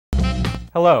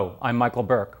Hello, I'm Michael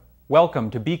Burke.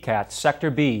 Welcome to BCAT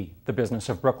Sector B, the business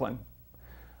of Brooklyn.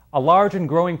 A large and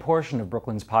growing portion of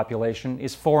Brooklyn's population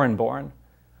is foreign-born.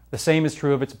 The same is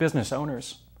true of its business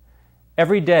owners.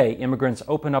 Every day, immigrants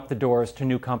open up the doors to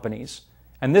new companies.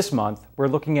 And this month, we're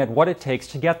looking at what it takes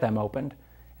to get them opened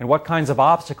and what kinds of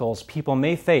obstacles people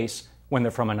may face when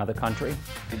they're from another country.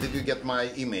 Did you get my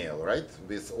email, right?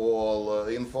 With all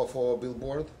info for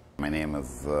Billboard? My name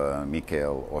is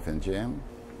Mikhail Ofenji.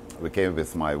 We came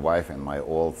with my wife and my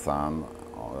old son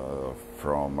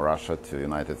from Russia to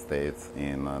United States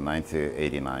in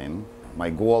 1989.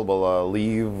 My goal was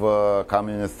leave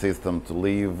communist system, to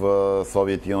leave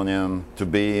Soviet Union, to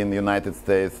be in the United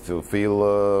States, to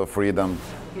feel freedom.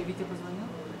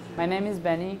 My name is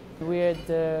Benny. We're at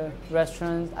the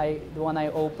restaurant, the one I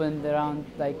opened around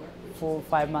like 4 or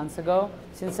 5 months ago.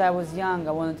 Since I was young,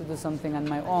 I wanted to do something on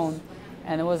my own.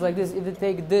 And it was like this: either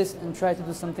take this and try to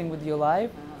do something with your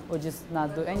life, or just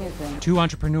not do anything. Two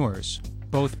entrepreneurs,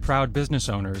 both proud business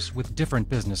owners with different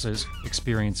businesses,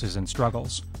 experiences, and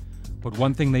struggles. But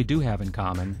one thing they do have in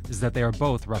common is that they are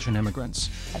both Russian immigrants.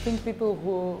 I think people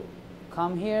who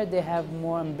come here, they have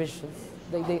more ambitious.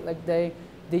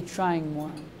 They trying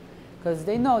more, because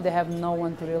they know they have no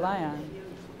one to rely on.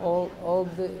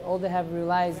 All they have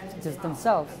relies just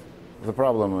themselves. The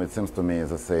problem, it seems to me,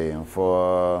 is the same.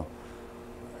 For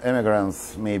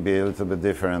immigrants, maybe a little bit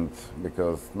different,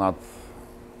 because not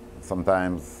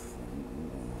sometimes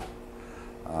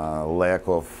lack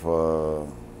of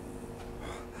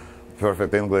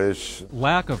perfect English.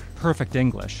 Lack of perfect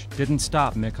English didn't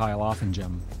stop Mikhail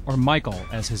Ofenjim, or Michael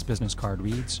as his business card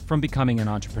reads, from becoming an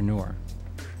entrepreneur.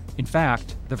 In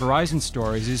fact, the Verizon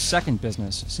store is his second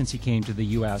business since he came to the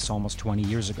U.S. almost 20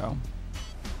 years ago.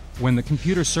 When the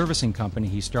computer servicing company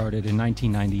he started in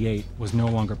 1998 was no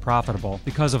longer profitable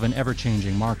because of an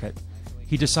ever-changing market,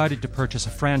 he decided to purchase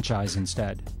a franchise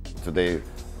instead. Today,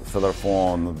 cellular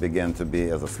phone began to be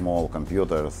as a small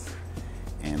computers,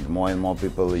 and more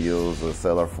people use a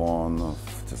cellular phone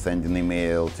to send an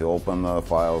email, to open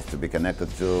files, to be connected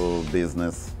to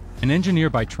business. An engineer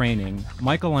by training,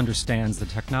 Michael understands the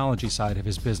technology side of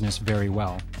his business very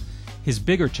well. His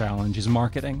bigger challenge is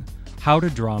marketing, how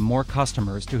to draw more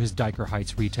customers to his Diker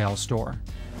Heights retail store.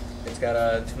 It's got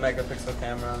a 2-megapixel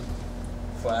camera,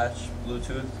 flash,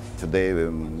 Bluetooth. Today,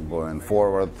 we're going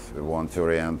forward. We want to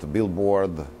rent a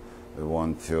billboard. We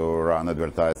want to run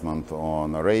advertisement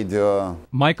on the radio.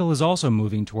 Michael is also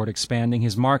moving toward expanding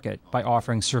his market by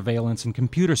offering surveillance and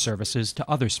computer services to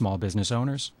other small business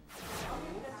owners.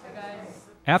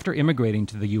 After immigrating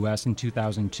to the U.S. in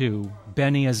 2002,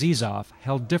 Benny Azizov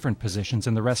held different positions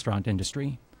in the restaurant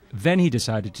industry. Then he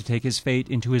decided to take his fate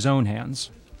into his own hands.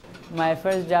 My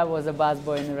first job was a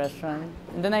busboy in the restaurant.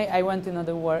 And then I went to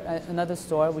another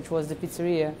store, which was the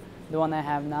pizzeria, the one I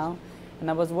have now. And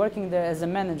I was working there as a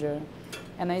manager.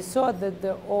 And I saw that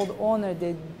the old owner,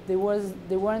 they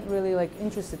weren't really like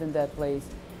interested in that place.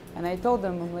 And I told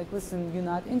them, I'm like, listen, you're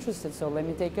not interested, so let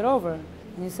me take it over.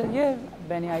 And he said, yeah,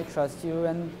 Benny, I trust you.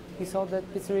 And he sold that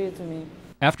pizzeria to me.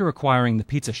 After acquiring the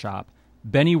pizza shop,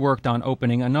 Benny worked on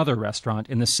opening another restaurant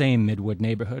in the same Midwood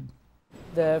neighborhood.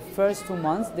 The first 2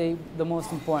 months, the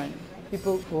most important.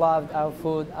 People loved our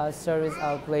food, our service,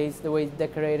 our place, the way it's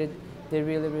decorated. They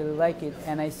really, really like it.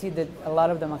 And I see that a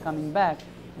lot of them are coming back.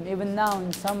 And even now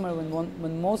in summer,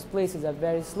 when most places are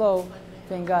very slow,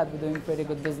 thank God we're doing pretty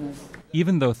good business.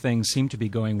 Even though things seem to be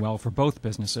going well for both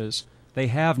businesses, they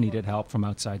have needed help from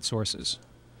outside sources.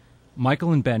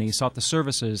 Michael and Benny sought the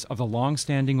services of a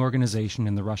long-standing organization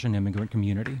in the Russian immigrant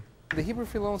community. The Hebrew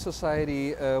Free Loan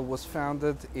Society was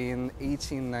founded in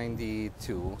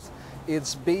 1892.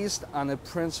 It's based on a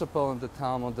principle in the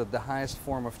Talmud that the highest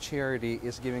form of charity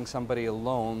is giving somebody a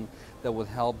loan that would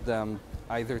help them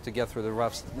either to get through the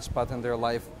rough spot in their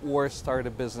life or start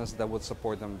a business that would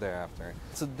support them thereafter.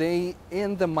 Today,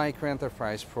 in the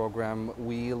micro-enterprise program,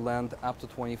 we lend up to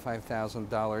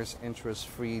 $25,000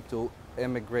 interest-free to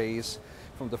immigrants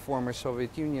from the former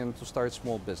Soviet Union to start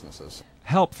small businesses.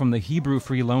 Help from the Hebrew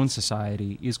Free Loan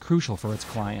Society is crucial for its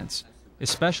clients,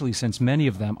 especially since many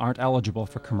of them aren't eligible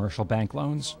for commercial bank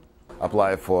loans.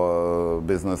 Apply for a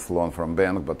business loan from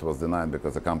bank, but was denied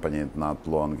because the company is not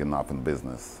long enough in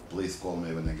business. Please call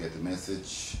me when I get a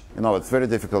message. You know, it's very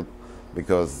difficult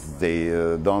because they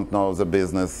don't know the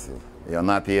business. You're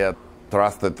not yet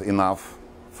trusted enough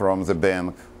from the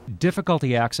bank. Difficulty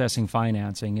accessing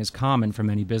financing is common for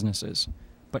many businesses,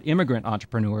 but immigrant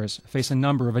entrepreneurs face a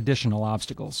number of additional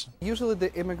obstacles. Usually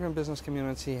the immigrant business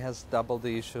community has double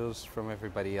the issues from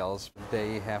everybody else.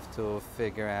 They have to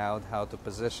figure out how to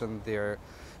position their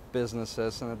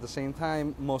businesses, and at the same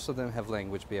time, most of them have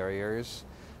language barriers.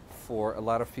 for a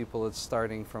lot of people, it's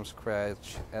starting from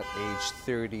scratch at age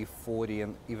 30, 40,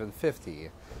 and even 50.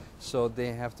 So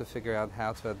they have to figure out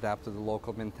how to adapt to the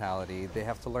local mentality. They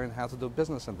have to learn how to do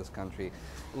business in this country.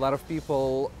 A lot of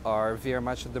people are very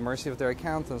much at the mercy of their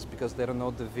accountants because they don't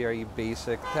know the very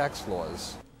basic tax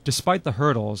laws. Despite the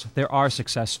hurdles, there are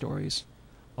success stories.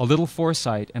 A little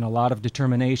foresight and a lot of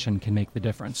determination can make the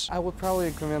difference. I would probably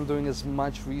recommend doing as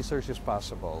much research as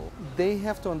possible. They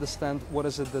have to understand what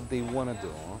is it that they want to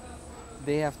do.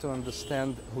 They have to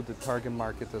understand who the target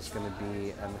market is going to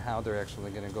be and how they're actually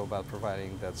going to go about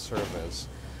providing that service.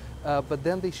 But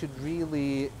then they should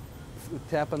really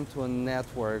tap into a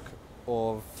network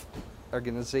of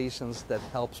organizations that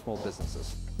help small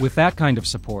businesses. With that kind of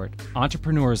support,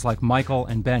 entrepreneurs like Michael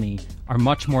and Benny are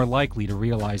much more likely to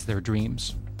realize their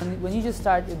dreams. When you just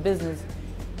start a business,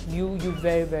 you're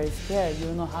very, very scared. You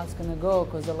don't know how it's going to go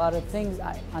because a lot of things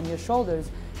are on your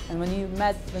shoulders. And when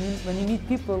you meet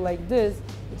people like this,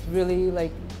 it really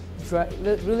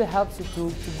really helps you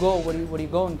to go what you're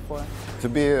going for. To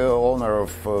be an owner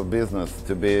of a business,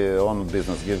 to be own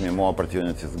business, give me more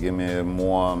opportunities, give me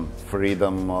more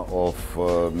freedom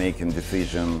of making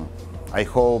decisions. I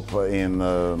hope in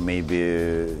maybe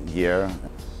a year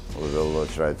we will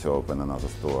try to open another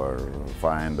store,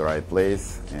 find the right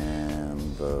place,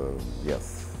 and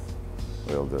yes,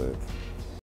 we'll do it.